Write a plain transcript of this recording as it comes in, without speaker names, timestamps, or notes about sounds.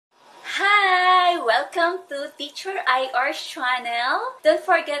Welcome to Teacher IR's channel. Don't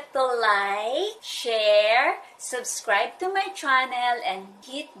forget to like, share, subscribe to my channel, and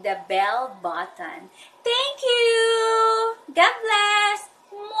hit the bell button. Thank you! God bless!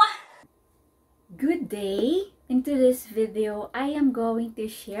 Mwah! Good day! In today's video, I am going to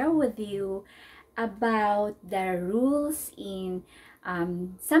share with you about the rules in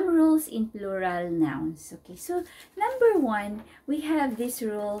some rules in plural nouns. Okay, so number one, we have this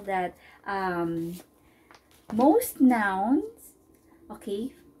rule that most nouns,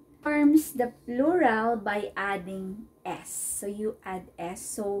 okay, forms the plural by adding s. So you add s,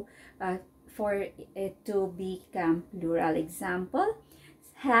 so for it to become plural. Example,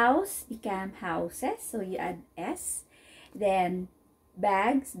 house become houses, so you add s. Then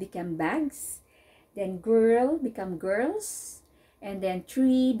bags become bags. Then girl become girls. And then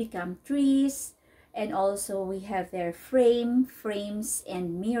tree become trees. And also we have their frame, frames,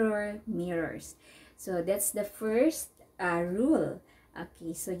 and mirror, mirrors. So that's the first rule.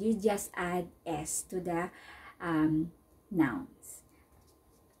 Okay, so you just add s to the nouns.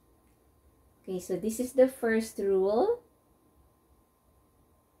 Okay, so this is the first rule.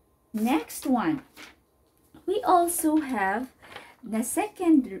 Next one, we also have the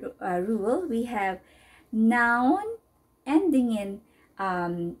second rule. We have noun ending in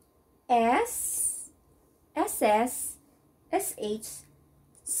s, ss, sh,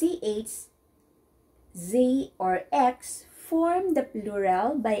 ch, z, or x form the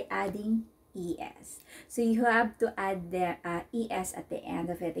plural by adding es. So you have to add the es at the end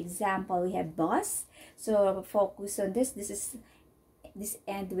of it. Example, we have boss. So focus on this. This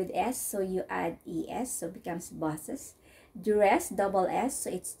end with s, so you add es, so it becomes bosses. Dress, double s, so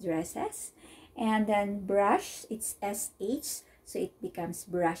it's dresses. And then brush, it's sh, so it becomes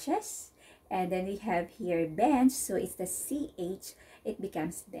brushes. And then we have here bench, so it's the ch, it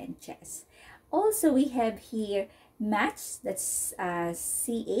becomes benches. Also we have here match, that's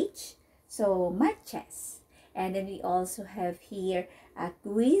ch, so matches. And then we also have here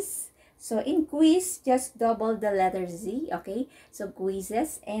quiz. So in quiz, just double the letter z, okay? So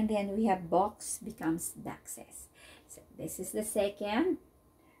quizzes. And then we have box becomes boxes. So this is the second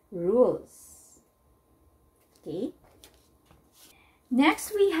rules. Okay.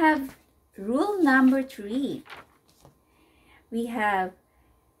 Next, we have rule number 3. We have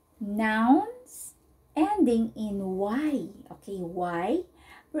nouns ending in y. Okay, y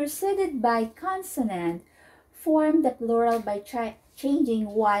preceded by consonant form the plural by changing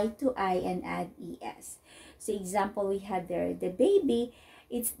y to I and add es. So example, we have there the baby.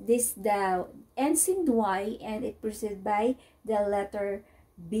 It's this, the ends in y and it preceded by the letter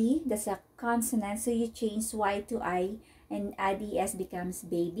b. That's a consonant. So you change y to I and add es becomes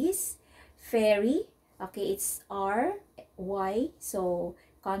babies. Fairy. Okay, it's r, y. So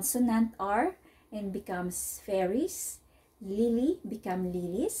consonant r and becomes fairies. Lily become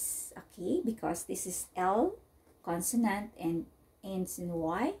lilies. Okay, because this is l consonant and ends in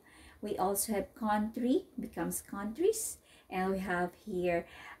y. We also have country becomes countries, and we have here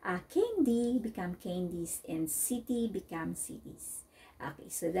candy become candies, and city become cities. Okay,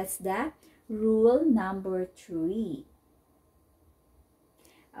 so that's the rule number 3.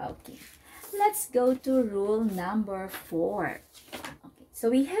 Okay, let's go to rule number 4. Okay, so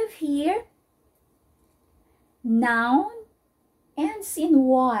we have here noun ends in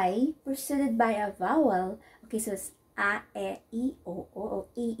y preceded by a vowel. Okay, so it's a, e, I, o, o,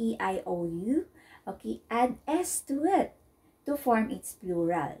 e, I, o, u. Okay, add s to it to form its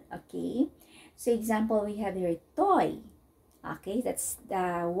plural. Okay, so example, we have here toy. Okay, that's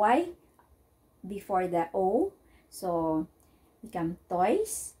the y before the o, so become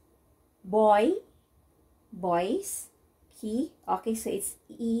toys. Boy, boys. Key. Okay, so it's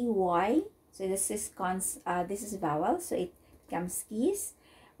ey. So this is vowel, so it becomes keys.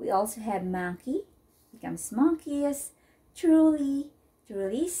 We also have monkey becomes monkeys. Truly,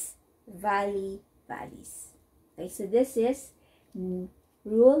 trulies. Valley, valleys. Okay, so this is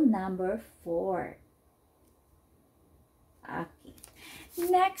rule number 4. Okay,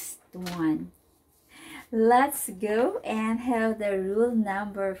 next one. Let's go and have the rule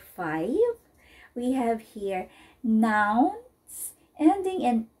number 5. We have here nouns ending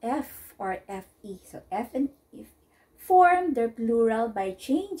in f or fe. So f and f form their plural by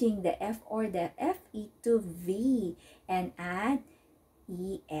changing the f or the fe to v and add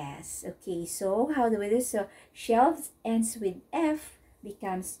es. Okay, so how do we do? So shelves ends with f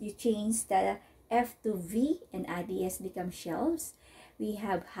becomes, you change the f to v and add es becomes shelves. We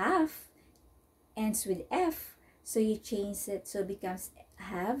have half ends with f, so you change it, so it becomes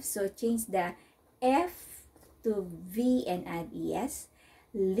have. So change the f to v and add es.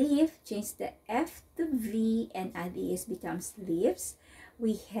 leaf, change the F to V and add ES becomes leaves.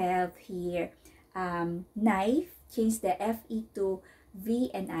 We have here knife, change the FE to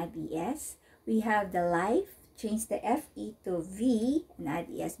V and add ES. We have the life, change the FE to V and add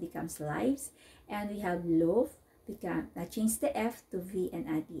ES becomes lives. And we have loaf, change the F to V and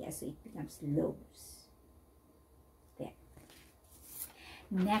add ES, so it becomes loaves. There.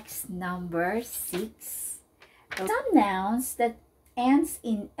 Next, number 6. Some nouns that ends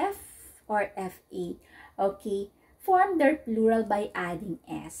in F or FE, okay, form their plural by adding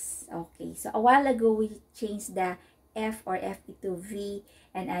S. Okay, so a while ago we changed the F or FE to V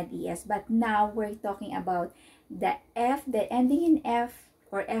and add ES, but now we're talking about the F, the ending in F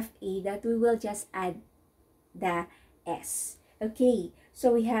or FE, that we will just add the S. Okay,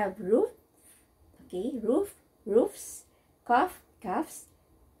 so we have roof, okay, roof, roofs, cuff, cuffs,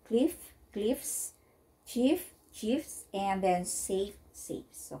 cliff, cliffs, chief, chiefs, and then safe,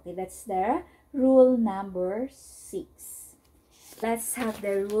 safes. Okay, that's the rule number 6. Let's have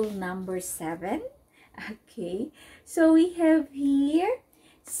the rule number 7. Okay, so we have here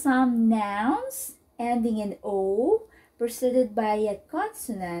some nouns ending in O preceded by a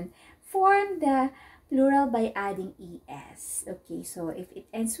consonant form the plural by adding ES. Okay, so if it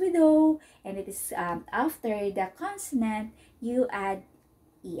ends with O and it is after the consonant, you add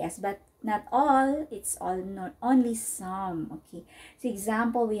ES, but not all, it's all, not only some. Okay, so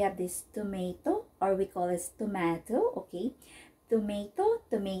example, we have this tomato, or we call it tomato. Okay, tomato,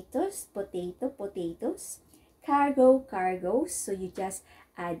 tomatoes, potato, potatoes, cargo, cargoes, so you just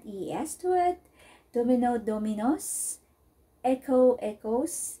add ES to it. Domino, dominos, echo,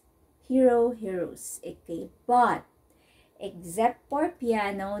 echoes, hero, heroes. Okay, but except for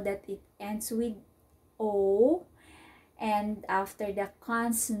piano that it ends with O, and after the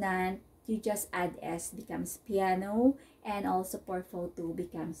consonant you just add S, becomes piano, and also for photo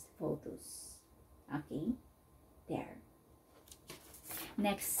becomes photos. Okay, there.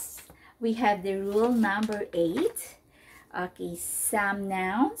 Next, we have the rule number 8. Okay, some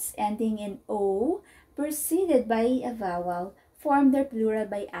nouns ending in O preceded by a vowel form their plural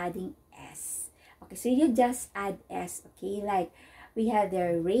by adding S. Okay, so you just add S. Okay, like we have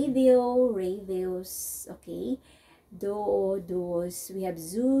the radio, radios. Okay, do, duos. We have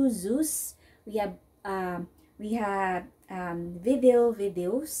zoo, zoos. We have video,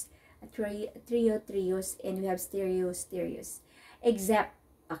 videos. Trio, trios, and we have stereo, stereos. Except,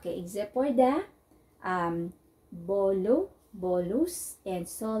 okay, except for the bolo, bolus, and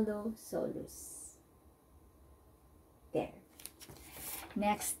solo, solos. There.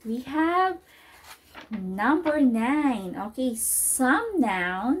 Next, we have number 9. Okay, some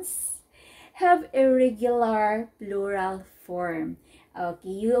nouns have irregular plural form. Okay,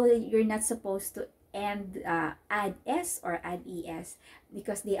 you're not supposed to add S or add ES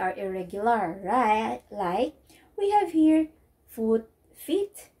because they are irregular, right? Like we have here foot,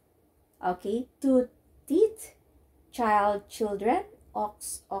 feet, okay, tooth, teeth, child, children,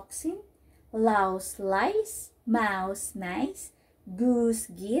 ox, oxen, louse, lice, mouse, nice, goose,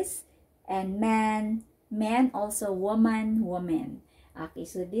 geese, and man, man, also woman, woman. Okay,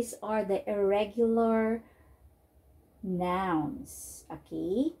 so these are the irregular nouns.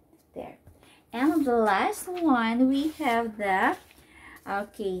 Okay, there. And the last one, we have the,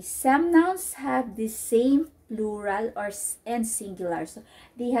 okay, some nouns have the same plural and singular. So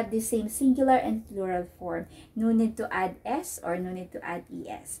they have the same singular and plural form. No need to add S or no need to add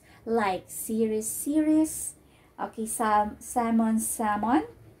ES. Like series, series. Okay, salmon, salmon.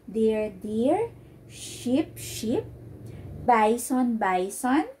 Deer, deer. Sheep, sheep. Bison,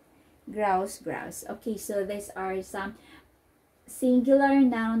 bison. Grouse, grouse. Okay, so these are some singular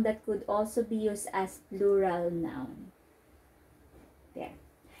noun that could also be used as plural noun. There.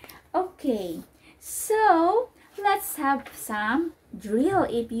 Okay, so let's have some drill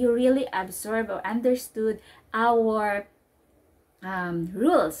if you really absorb or understood our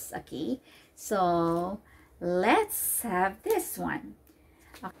rules. Okay, so let's have this one.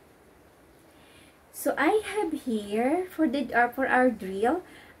 Okay. So I have here for our drill,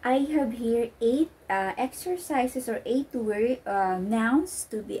 I have here 8 exercises or 8 word nouns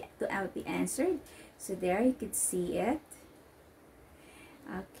to be answered. So there you can see it.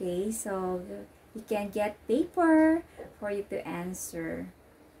 Okay, so you can get paper for you to answer.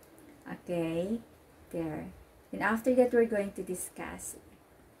 Okay, there. And after that, we're going to discuss.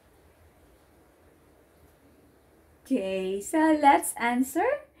 Okay, so let's answer.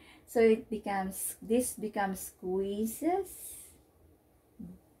 So this becomes squeezes.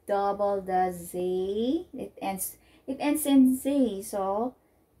 Double the Z. It ends in Z, so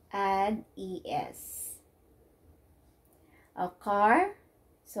add ES. A car,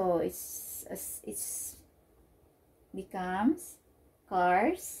 So it's becomes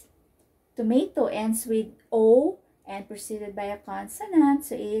cars. Tomato ends with O and preceded by a consonant,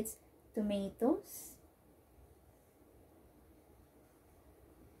 so it's tomatoes.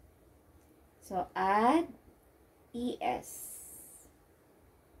 So add ES.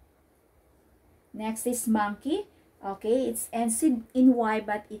 Next is monkey. Okay, it's ends in Y,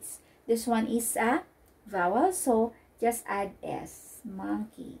 but this one is a vowel, so just add S.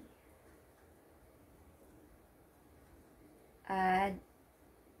 Monkey. Add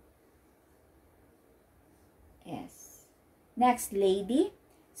S. Next, lady.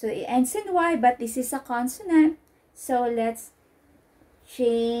 So it ends in Y, but this is a consonant. So let's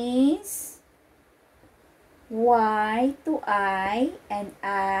change Y to I and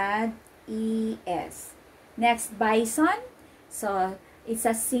add ES. Next, bison. So it's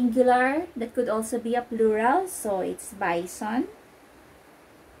a singular that could also be a plural. So it's bison.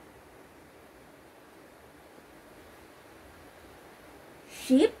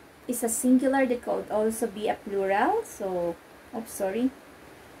 Sheep is a singular that could also be a plural. So, oops, sorry.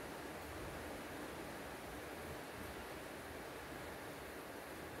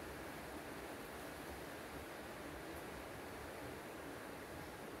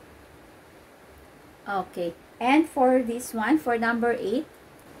 Okay, and for this one, for number 8,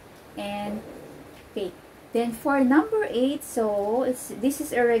 and okay, then for number 8, so this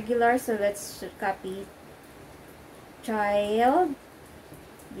is irregular, so let's copy. Child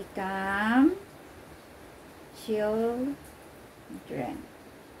become children.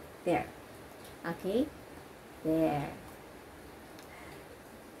 There. Okay, there.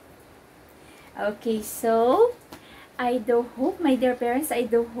 Okay, so I do hope, my dear parents, I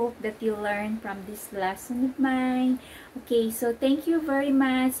do hope that you learn from this lesson of mine. Okay, so thank you very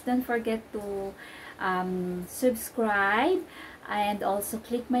much. Don't forget to subscribe and also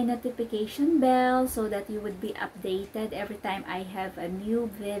click my notification bell so that you would be updated every time I have a new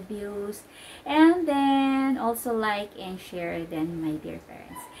videos. And then also like and share then, my dear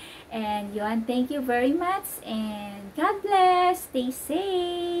parents. And yun, thank you very much and God bless. Stay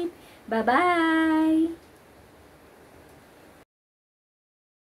safe. Bye-bye.